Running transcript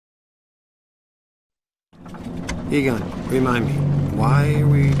Egon, remind me, why are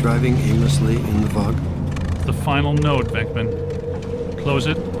we driving aimlessly in the fog? The final node, Venkman. Close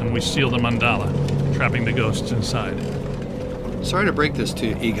it, and we seal the mandala, trapping the ghosts inside. Sorry to break this to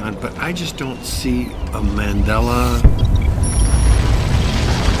you, Egon, but I just don't see a mandala.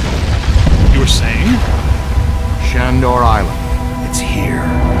 You were saying? Shandor Island. It's here.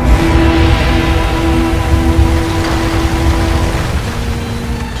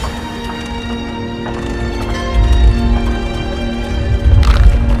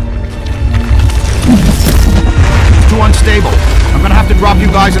 Too unstable. I'm gonna have to drop you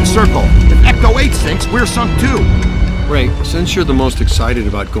guys in circle. If Ecto 8 sinks, we're sunk too. Ray, since you're the most excited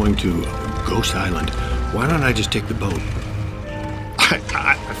about going to Ghost Island, why don't I just take the boat?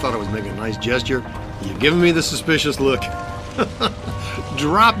 I thought I was making a nice gesture. You've given me the suspicious look.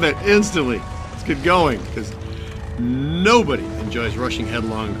 Drop it instantly. Let's get going, because nobody enjoys rushing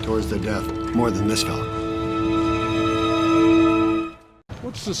headlong towards their death more than this fella.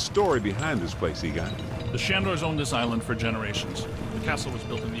 What's the story behind this place, Egon? The Shandors owned this island for generations. The castle was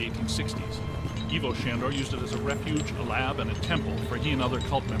built in the 1860s. Ivo Shandor used it as a refuge, a lab, and a temple for he and other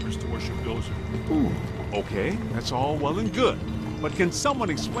cult members to worship Gozer. Ooh, okay, that's all well and good. But can someone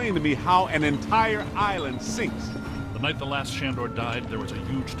explain to me how an entire island sinks? The night the last Shandor died, there was a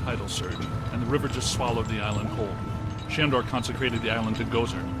huge tidal surge, and the river just swallowed the island whole. Shandor consecrated the island to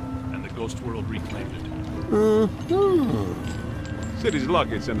Gozer, and the ghost world reclaimed it. City's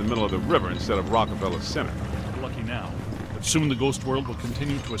lucky it's in the middle of the river instead of Rockefeller Center. We're lucky now. But soon the ghost world will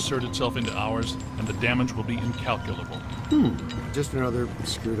continue to assert itself into ours, and the damage will be incalculable. Just another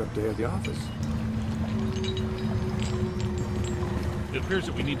screwed up day at the office. It appears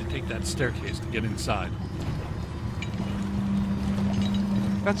that we need to take that staircase to get inside.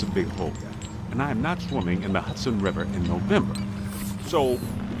 That's a big hole, and I am not swimming in the Hudson River in November. So,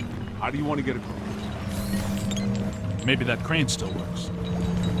 how do you want to get across? Maybe that crane still works.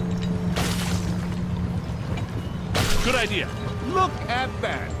 Good idea. Look at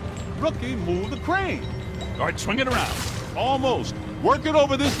that! Rookie, move the crane! All right, swing it around. Almost. Work it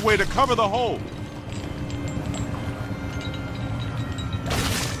over this way to cover the hole.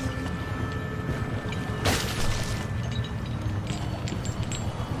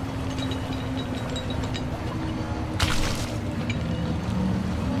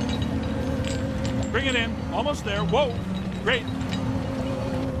 Bring it in. Almost there. Whoa. Great.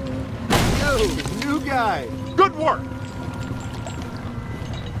 Yo, new guy. Good work!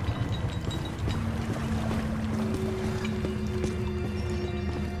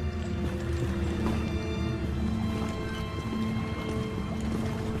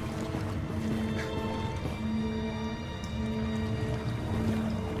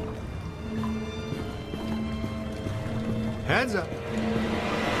 Heads up.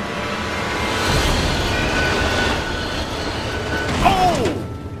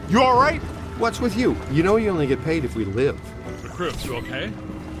 Oh! You all right? What's with you? You know you only get paid if we live. The crew, you okay?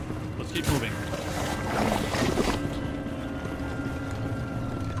 Let's keep moving.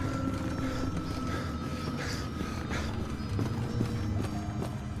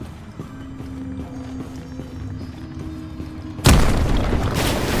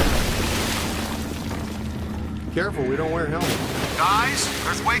 Careful, we don't wear helmets. Guys,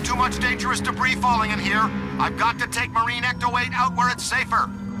 there's way too much dangerous debris falling in here. I've got to take Marine Ecto 8 out where it's safer.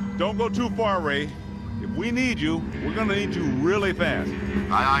 Don't go too far, Ray. If we need you, we're gonna need you really fast.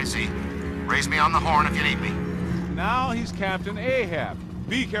 Aye, Z. Raise me on the horn if you need me. Now he's Captain Ahab.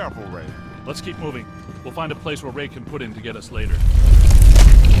 Be careful, Ray. Let's keep moving. We'll find a place where Ray can put in to get us later.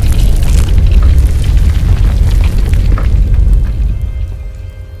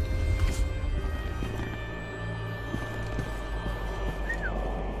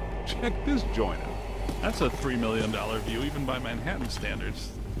 Check this joint out. That's a $3 million view, even by Manhattan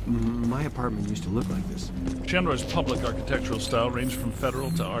standards. My apartment used to look like this. Shandor's public architectural style ranged from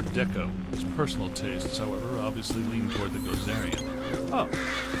Federal to Art Deco. His personal tastes, however, obviously lean toward the Gozerian. Oh.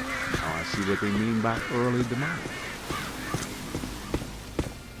 Now I see what they mean by early demise.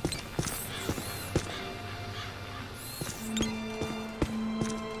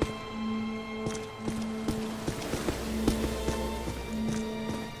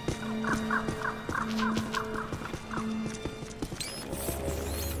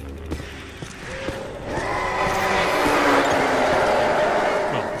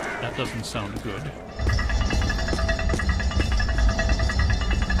 Doesn't sound good.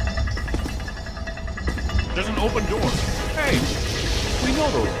 There's an open door. Hey, we know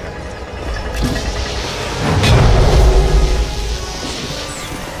those guys.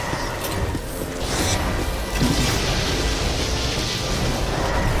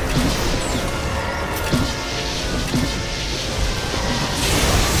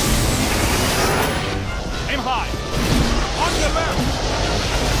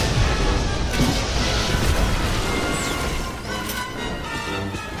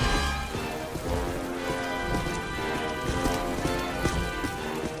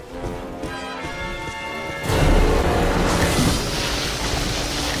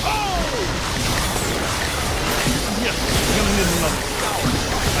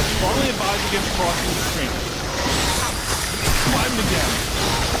 Strongly advised against crossing the stream. Climbed again.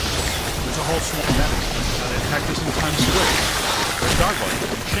 There's a whole swarm of enemies. They attacked us in Times Square. There's Dargoy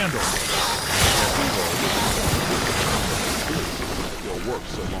and Shandor. Your work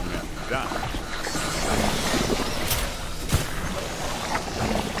so long after dying.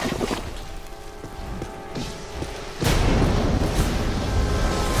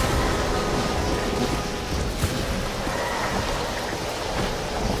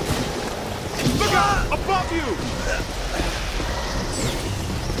 Look out! Above you!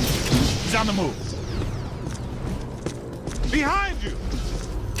 He's on the move. Behind you!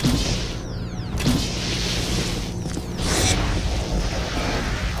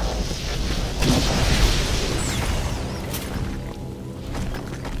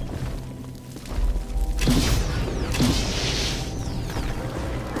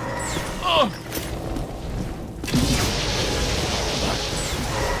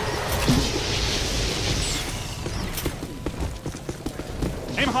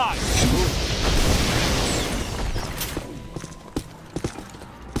 Aim high.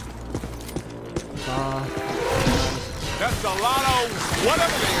 That's a lot of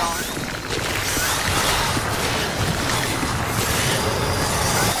whatever they are.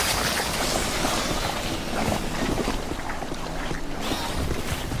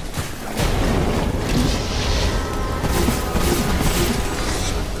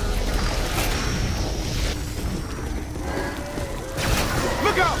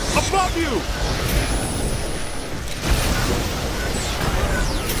 Look out! Above you!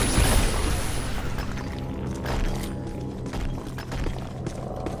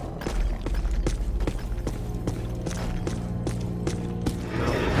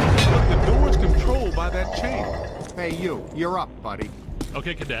 By that chain. Hey, you're up, buddy.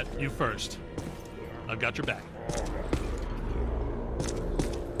 Okay, Cadet, you first. I've got your back.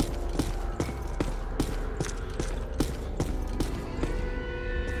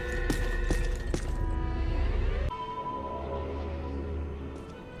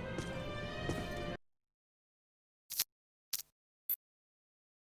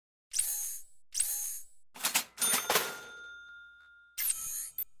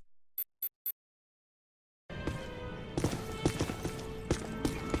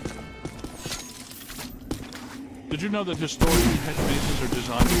 Did you know that historically hedge mazes are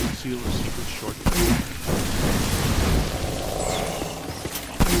designed to conceal a secret shortcut?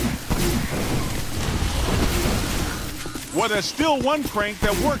 Well, there's still one crank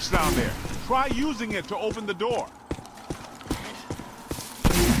that works down there. Try using it to open the door.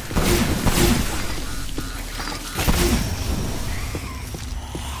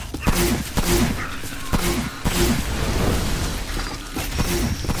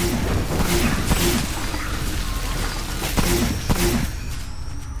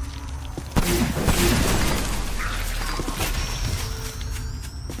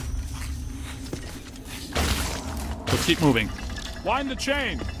 Keep moving. Wind the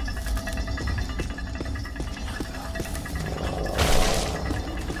chain.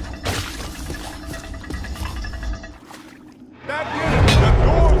 That did it. The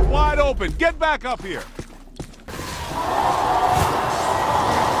door's wide open. Get back up here.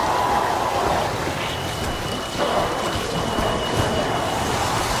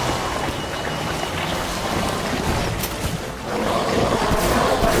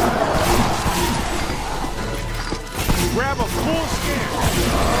 Grab a full scan.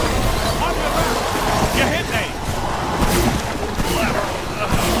 On your left. You hit me. Left.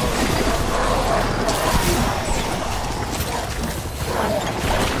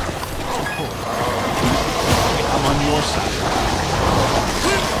 I'm on your side.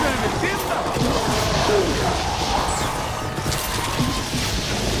 Winston, it's in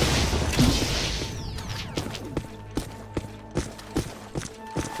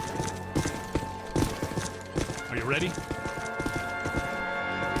Are you ready?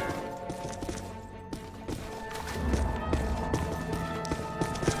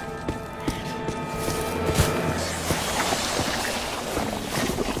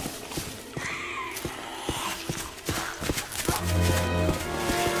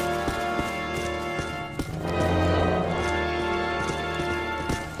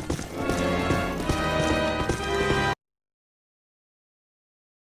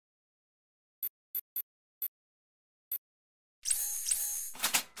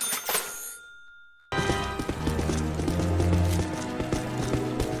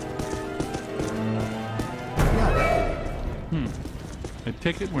 I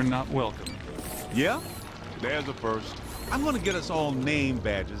take it we're not welcome. Yeah? There's a first. I'm gonna get us all name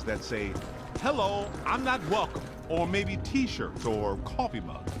badges that say, "Hello, I'm not welcome," or maybe t-shirts or coffee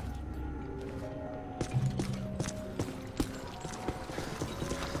mugs.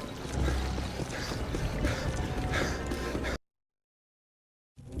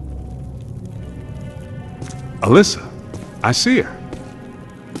 Alyssa, I see her.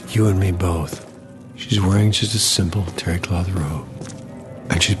 You and me both. She's wearing just a simple terry cloth robe.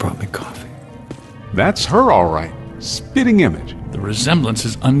 And she's brought me coffee. That's her, all right. Spitting image. The resemblance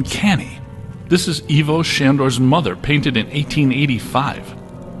is uncanny. This is Ivo Shandor's mother, painted in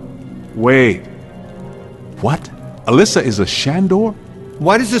 1885. Wait. What? Alyssa is a Shandor?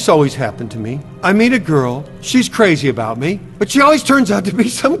 Why does this always happen to me? I meet a girl, she's crazy about me, but she always turns out to be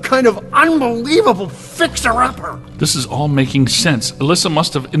some kind of unbelievable fixer-upper. This is all making sense. Alyssa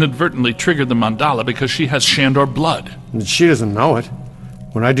must have inadvertently triggered the mandala because she has Shandor blood. And she doesn't know it.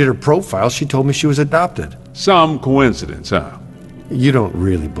 When I did her profile, she told me she was adopted. Some coincidence, huh? You don't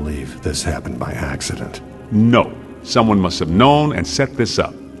really believe this happened by accident? No. Someone must have known and set this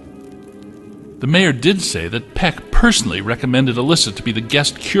up. The mayor did say that Peck personally recommended Alyssa to be the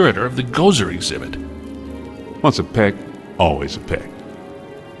guest curator of the Gozer exhibit. Once a Peck, always a Peck.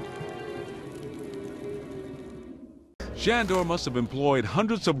 Shandor must have employed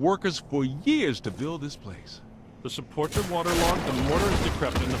hundreds of workers for years to build this place. The supports are waterlogged, the mortar is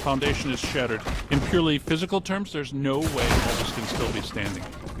decrepit, and the foundation is shattered. In purely physical terms, there's no way all this can still be standing.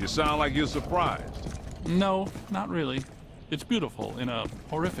 You sound like you're surprised. No, not really. It's beautiful in a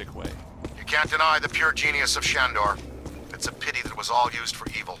horrific way. You can't deny the pure genius of Shandor. It's a pity that it was all used for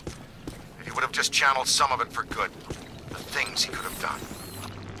evil. If he would have just channeled some of it for good, the things he could have done.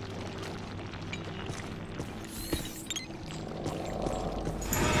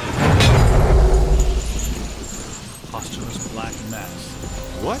 Posthumous black mass.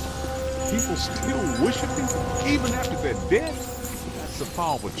 What? People still worship him even after they're dead? That's a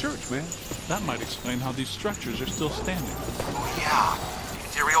powerful church, man. That might explain how these structures are still standing. Oh yeah,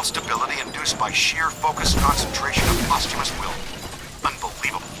 ethereal stability induced by sheer focused concentration of posthumous will.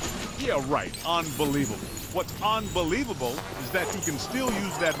 Unbelievable. Yeah, right. Unbelievable. What's unbelievable is that you can still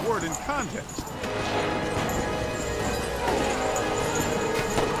use that word in context.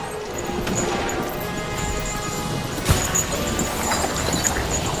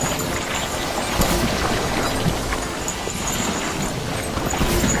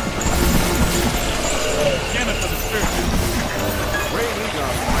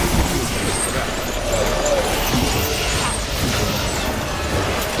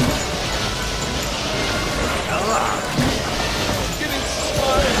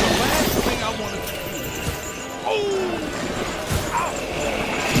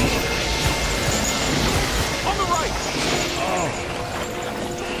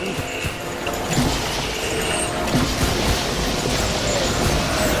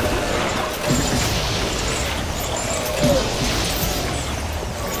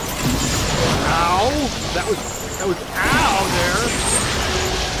 That was ow there.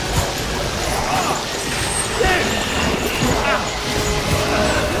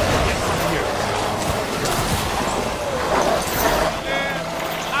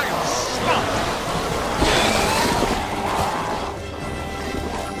 I am stumped.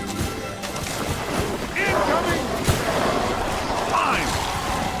 Incoming. Fine.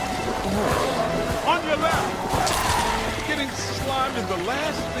 On your left. Getting slimed is the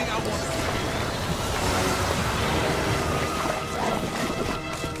last thing I want to do.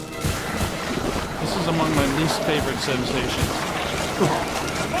 This is among my least favorite sensations.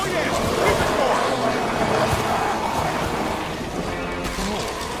 Oh yeah, keep it going.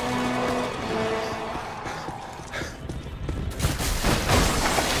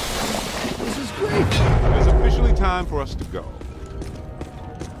 This is great. It's officially time for us to go.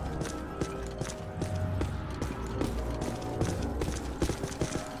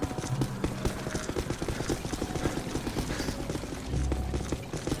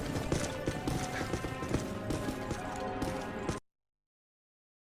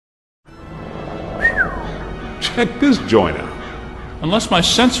 Check this joint out. Unless my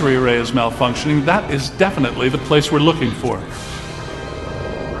sensory array is malfunctioning, that is definitely the place we're looking for.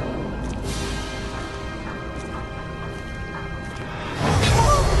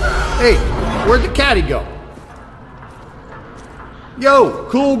 Hey, where'd the caddy go? Yo,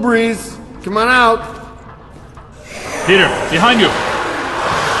 cool breeze. Come on out. Peter, behind you!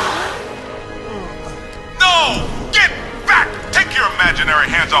 No! Get back! Take your imaginary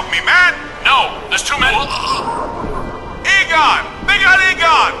hands off me, man! No! There's too many! Egon! They got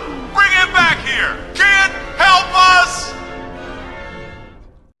Egon! Bring him back here! Kid, help us!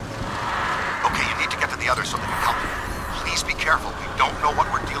 Okay, you need to get to the others so they can help you. Please be careful. We don't know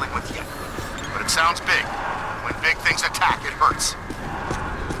what we're dealing with yet. But it sounds big. When big things attack, it hurts.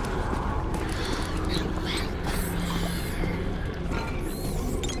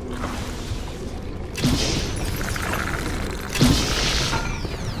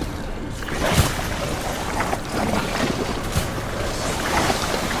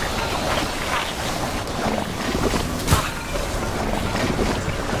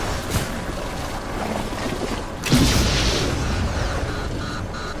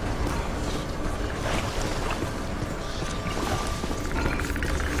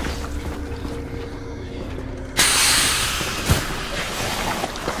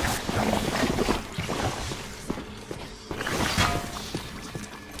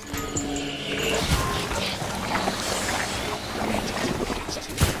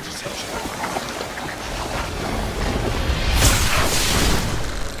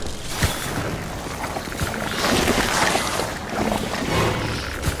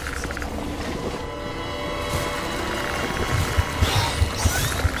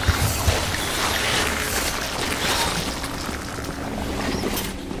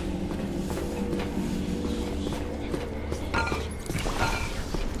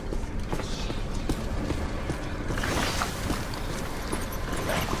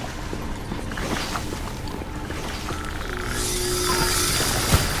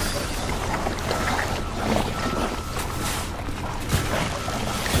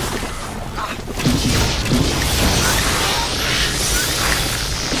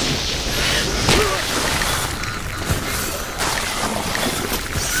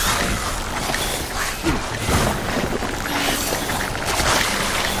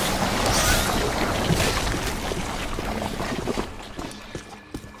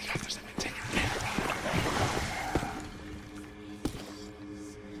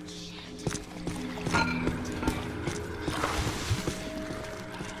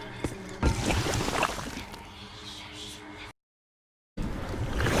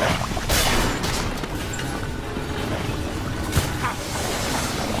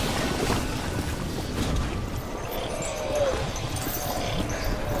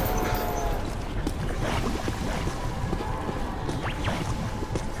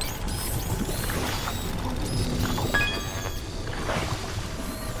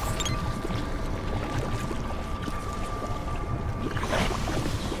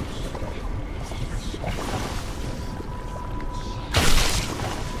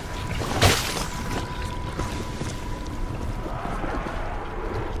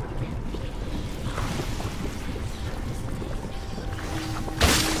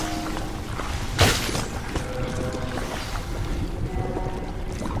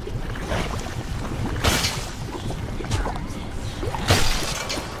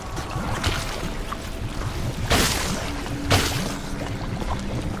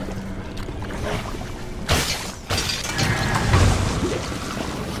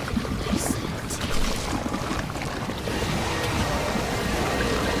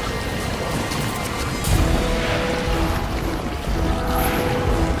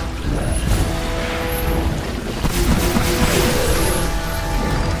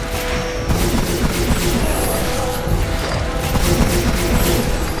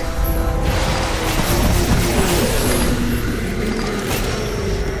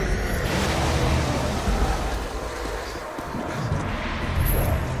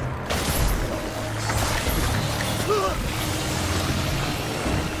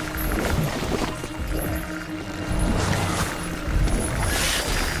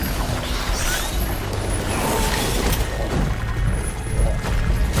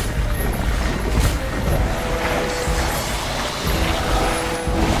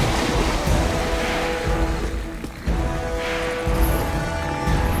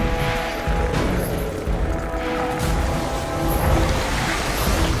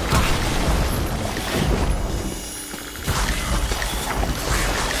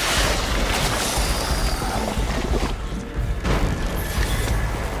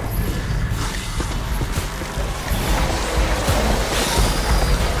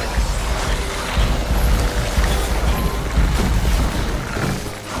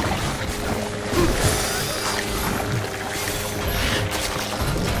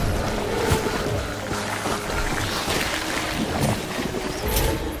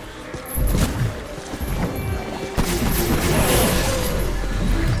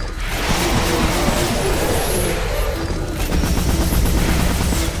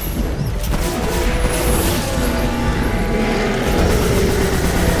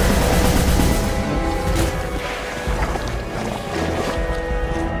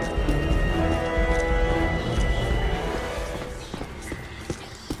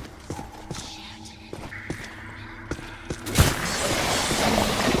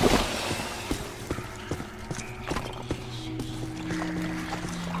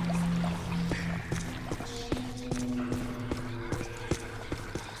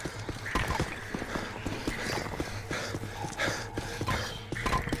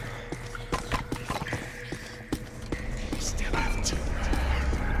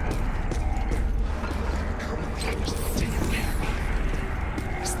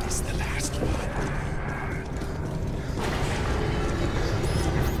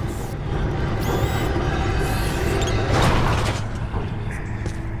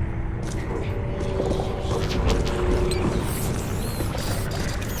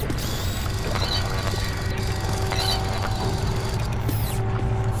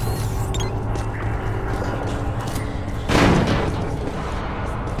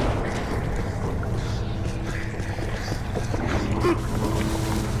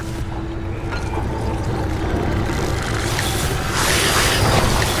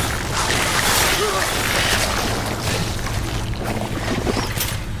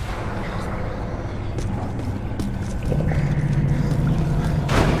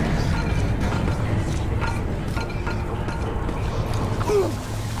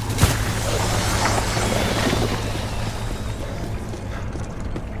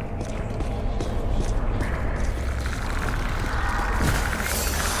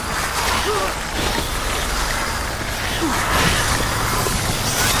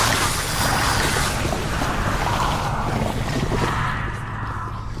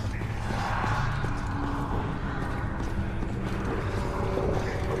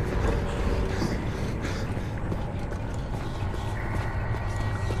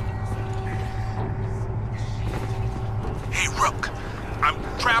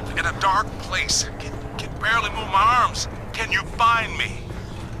 in a dark place. Can barely move my arms. Can you find me?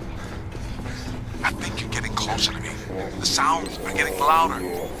 I think you're getting closer to me. The sounds are getting louder.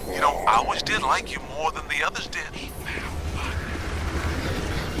 You know, I always did like you more than the others did.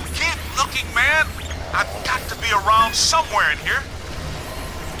 Keep looking, man. I've got to be around somewhere in here.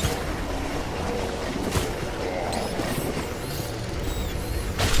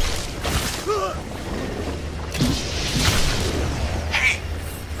 Hey,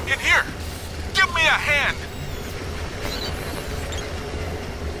 in here. Give me a hand.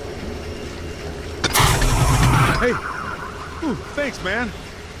 Hey! Ooh, thanks, man.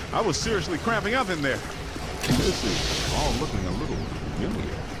 I was seriously cramping up in there. This is all looking a little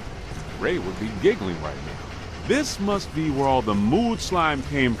familiar. Ray would be giggling right now. This must be where all the mood slime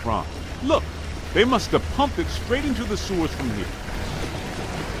came from. Look, they must have pumped it straight into the sewers from here.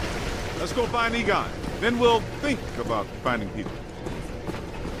 Let's go find Egon. Then we'll think about finding people.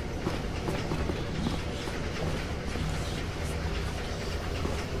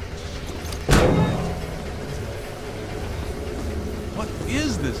 What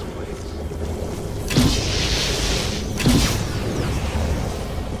is this place?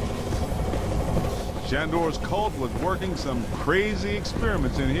 Shandor's cult was working some crazy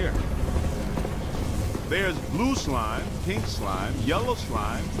experiments in here. There's blue slime, pink slime, yellow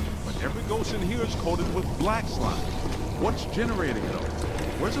slime, but every ghost in here is coated with black slime. What's generating it all?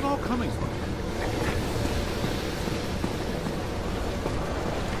 Where's it all coming from?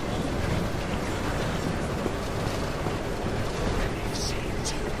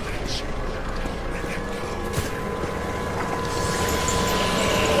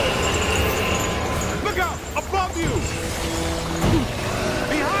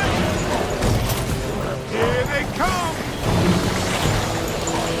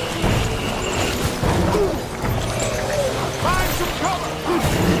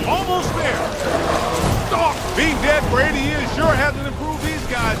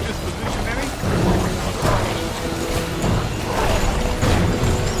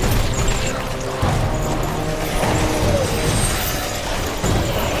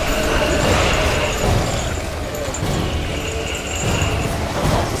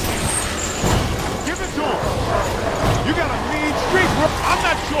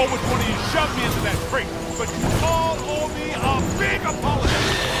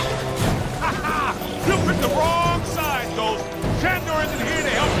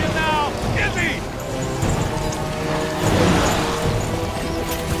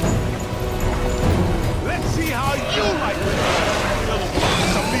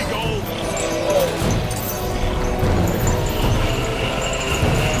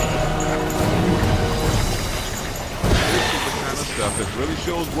 That really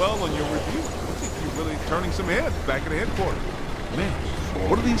shows well on your review. I think you're really turning some heads back at the headquarters. Man,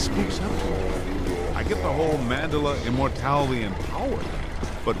 what are these spooks up to? I get the whole mandala, immortality, and power,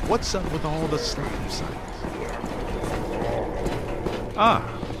 but what's up with all the slime signs? Ah,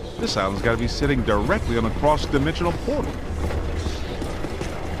 this island's got to be sitting directly on a cross-dimensional portal.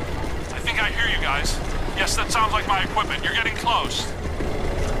 I think I hear you guys. Yes, that sounds like my equipment. You're getting close.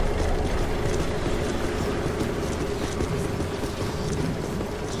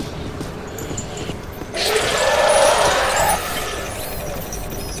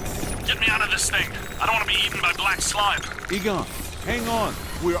 I don't want to be eaten by black slime. Egon, hang on.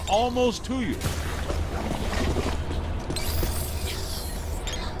 We're almost to you.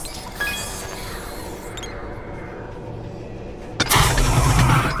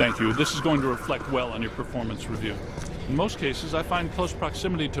 Thank you. This is going to reflect well on your performance review. In most cases, I find close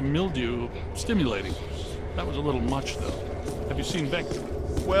proximity to mildew stimulating. That was a little much, though. Have you seen Vector?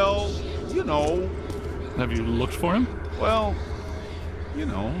 Well, you know. Have you looked for him? Well, you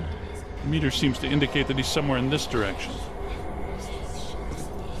know. The meter seems to indicate that he's somewhere in this direction.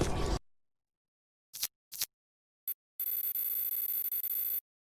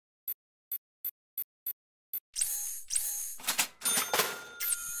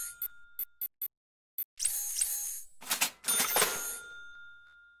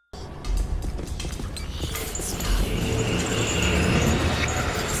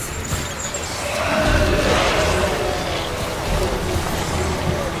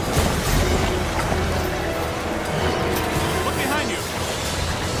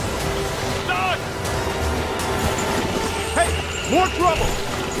 More trouble!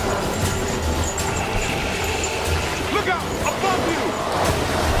 Look out! Above you!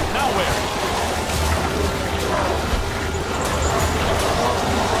 Now where?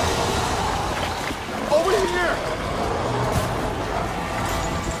 Over here!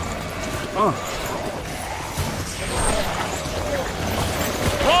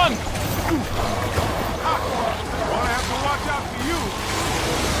 Run!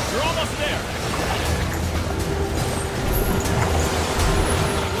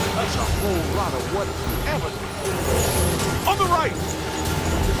 whole lot of whatever. On the right!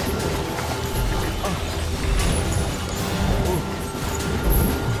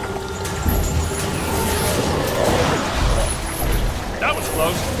 That was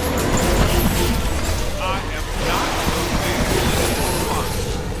close. I am not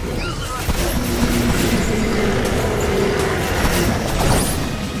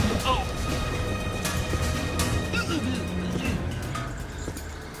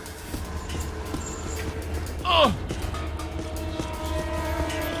Oh!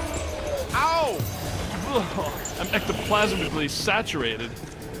 Ow! Ugh, I'm ectoplasmically saturated.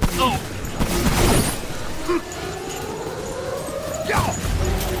 Oh!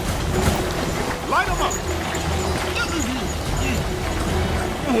 Light them up!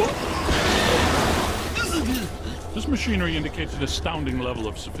 This machinery indicates an astounding level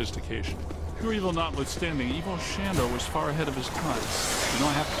of sophistication. Pure evil notwithstanding, Evil Shandor was far ahead of his time. You know,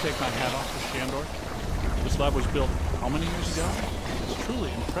 I have to take my hat off to Shandor. This lab was built how many years ago? It's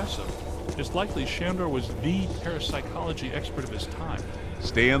truly impressive. It's likely Shandor was the parapsychology expert of his time.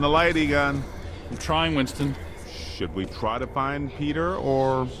 Stay in the light, Egon. I'm trying, Winston. Should we try to find Peter,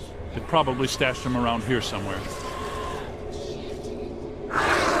 or... They probably stashed him around here somewhere.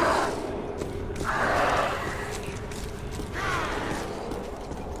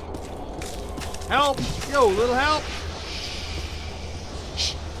 Help! Yo, little help!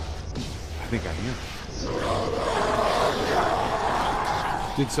 Shh. I think I hear him.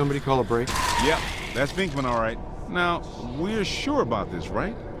 Did somebody call a break? Yep, that's Pinkman, all right. Now, we're sure about this,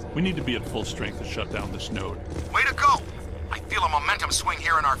 right? We need to be at full strength to shut down this node. Way to go! I feel a momentum swing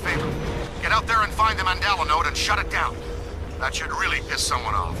here in our favor. Get out there and find the Mandela node and shut it down. That should really piss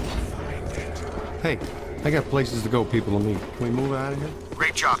someone off. Hey, I got places to go, people to meet. Can we move out of here?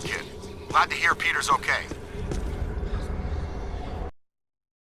 Great job, kid. Glad to hear Peter's okay.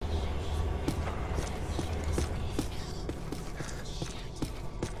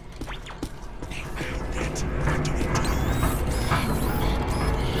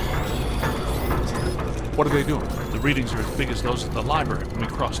 What are they doing? The readings are as big as those at the library when we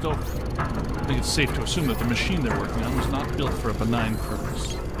crossed over. I think it's safe to assume that the machine they're working on was not built for a benign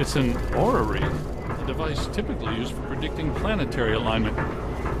purpose. It's an aura read, a device typically used for predicting planetary alignment.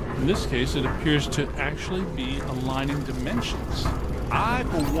 In this case, it appears to actually be aligning dimensions. I,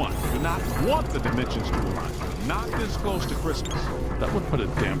 for one, do not want the dimensions to align. Not this close to Christmas. That would put a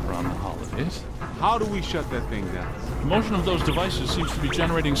damper on the holidays. How do we shut that thing down? The motion of those devices seems to be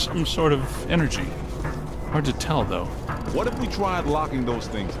generating some sort of energy. Hard to tell, though. What if we tried locking those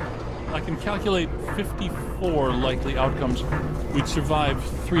things out? I can calculate 54 likely outcomes. We'd survive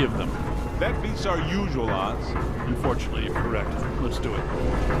 3 of them. That beats our usual odds. Unfortunately, you're correct. Let's do it.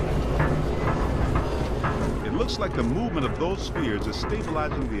 It looks like the movement of those spheres is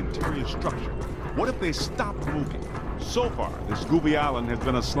stabilizing the interior structure. What if they stopped moving? So far, this Gooby Island has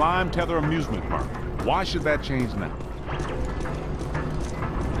been a slime tether amusement park. Why should that change now?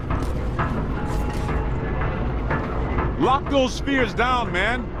 Lock those spheres down,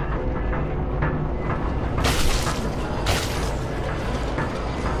 man!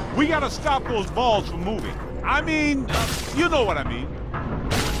 We gotta stop those balls from moving. I mean, you know what I mean.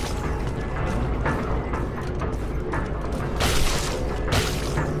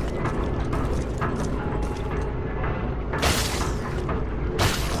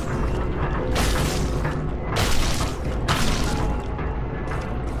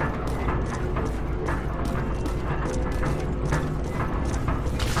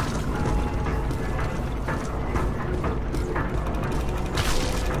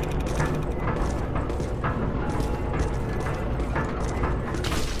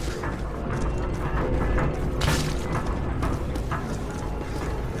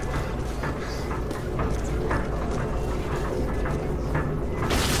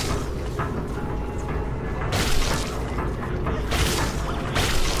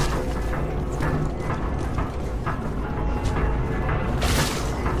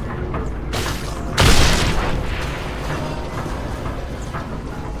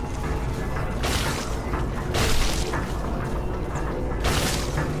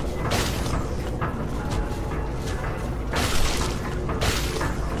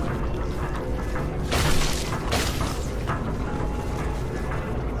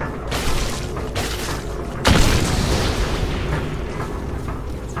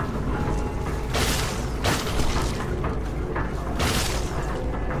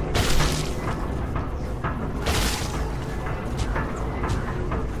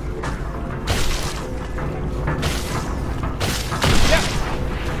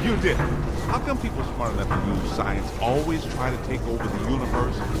 pseudoscience always try to take over the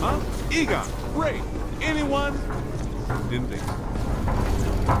universe? Huh? Egon, Ray, anyone? Didn't think so.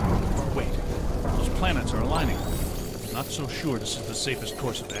 Wait, those planets are aligning. Not so sure this is the safest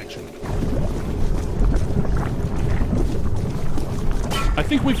course of action. I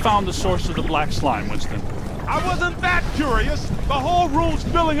think we found the source of the black slime, Winston. I wasn't that curious. The whole room's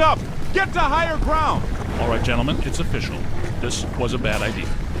filling up. Get to higher ground. All right, gentlemen, it's official. This was a bad idea.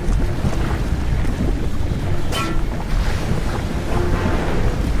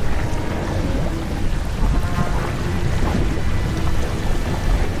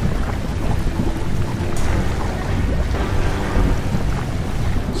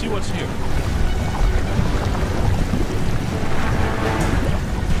 See what's here.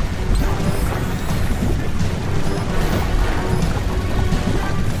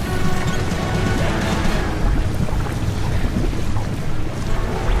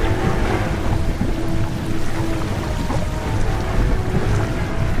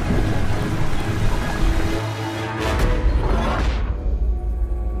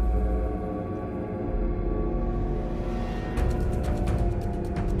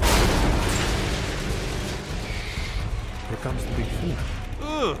 Comes the big food.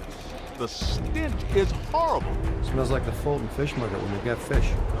 Ugh, the stench is horrible. Smells like the Fulton fish market when they get fish.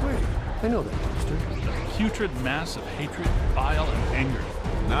 Wait, I know that dumpster. A putrid mass of hatred, bile, and anger.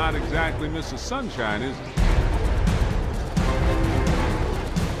 Not exactly Mrs. Sunshine, is it?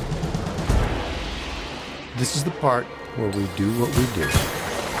 This is the part where we do what we do.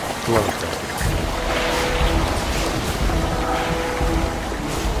 Go on, Fred.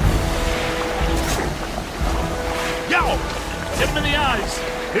 Hit him in the eyes!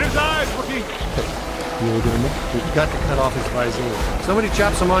 Hit his eyes, rookie! You really doing that? We've got to cut off his visor. Somebody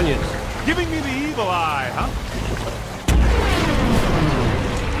chop some onions. Giving me the evil eye, huh?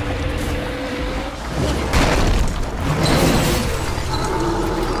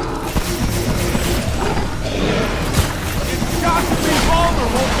 It's got to be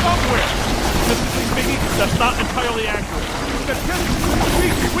vulnerable somewhere! Maybe that's not entirely accurate. The distance is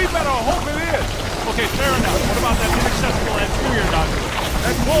creepy. We better hope it is. Okay, fair enough. What about that inaccessible anterior doctor?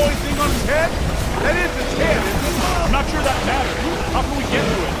 That glowing thing on his head? That is his head, isn't it? I'm not sure that matters. How can we get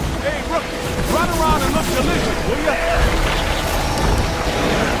to it? Hey, rookie, run around and look delicious, will ya?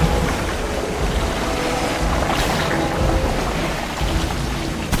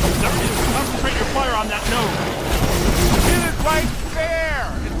 Concentrate your fire on that nose. Hit it right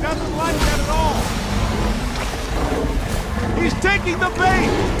there. It doesn't like that at all. He's taking the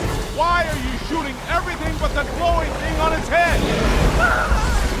bait. Why are you shooting everything but the glowing thing on his head?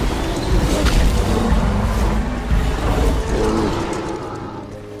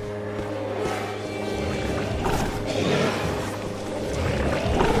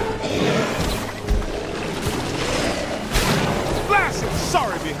 Blast it!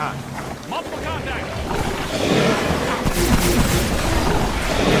 Sorry behind. Multiple contact.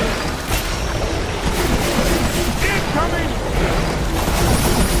 Incoming!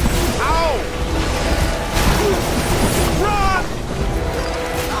 Ow! Run!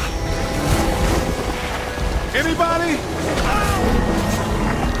 Anybody?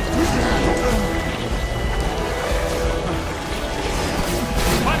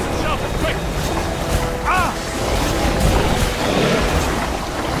 Find some shelter, quick! Ah!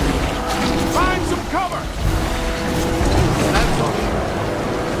 Find some cover! That's all.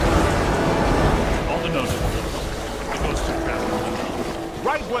 All the noses. The ghosts are trapped.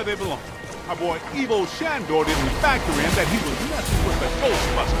 Right where they belong. Our boy Evo Shandor didn't factor in that he was messing with the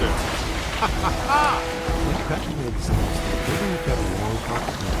Ghostbusters. Ha ha ha! We've got to make sense. We've got a long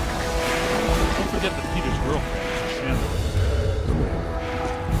pocket. Don't forget that Peter's girlfriend is Shandor.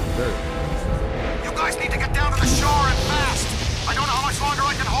 Very. You guys need to get down to the shore and fast. I don't know how much longer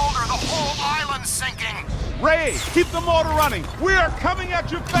I can hold her. The whole island's sinking. Ray, keep the motor running. We are coming at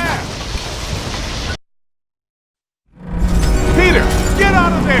you fast. Peter, get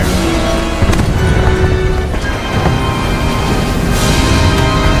out of there.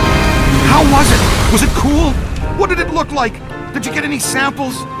 How was it? Was it cool? What did it look like? Did you get any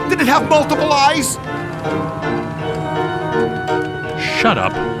samples? Did it have multiple eyes? Shut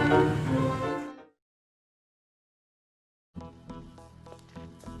up.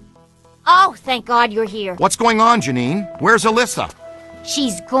 Oh, thank God you're here. What's going on, Janine? Where's Alyssa?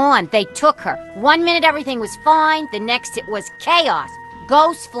 She's gone. They took her. 1 minute everything was fine, the next it was chaos.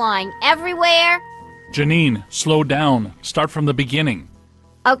 Ghosts flying everywhere. Janine, slow down. Start from the beginning.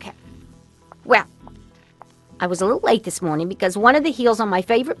 Okay. Well, I was a little late this morning because one of the heels on my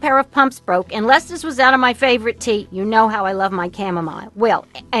favorite pair of pumps broke, and Lester's was out of my favorite tea. You know how I love my chamomile. Well,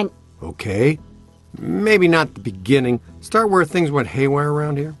 and... Okay. Maybe not the beginning. Start where things went haywire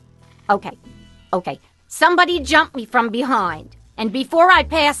around here. Okay. Somebody jumped me from behind. And before I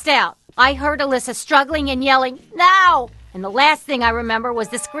passed out, I heard Alyssa struggling and yelling, "No!" And the last thing I remember was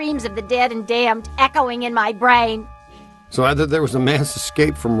the screams of the dead and damned echoing in my brain. So either there was a mass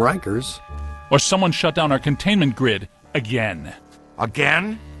escape from Rikers, Or someone shut down our containment grid again.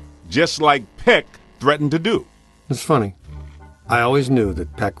 Again? Just like Peck threatened to do. It's funny. I always knew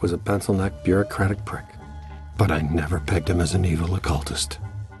that Peck was a pencil-necked bureaucratic prick, but I never pegged him as an evil occultist.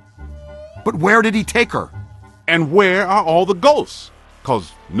 But where did he take her? And where are all the ghosts?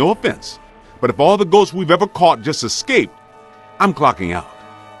 'Cause, no offense, but if all the ghosts we've ever caught just escaped, I'm clocking out.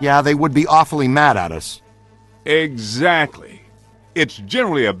 Yeah, they would be awfully mad at us. Exactly. It's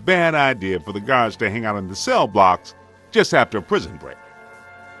generally a bad idea for the guards to hang out in the cell blocks just after a prison break.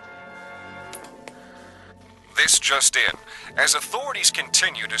 This just in. As authorities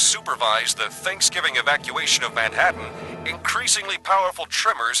continue to supervise the Thanksgiving evacuation of Manhattan, increasingly powerful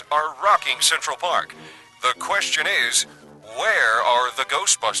tremors are rocking Central Park. The question is, where are the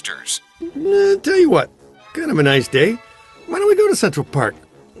Ghostbusters? Tell you what, kind of a nice day. Why don't we go to Central Park?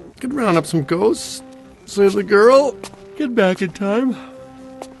 Could round up some ghosts, save the girl, get back in time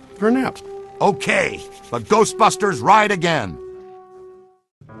for a nap. Okay, the Ghostbusters ride again.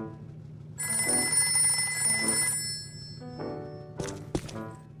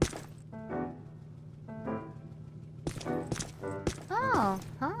 Oh,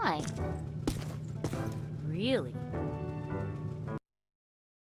 hi. Really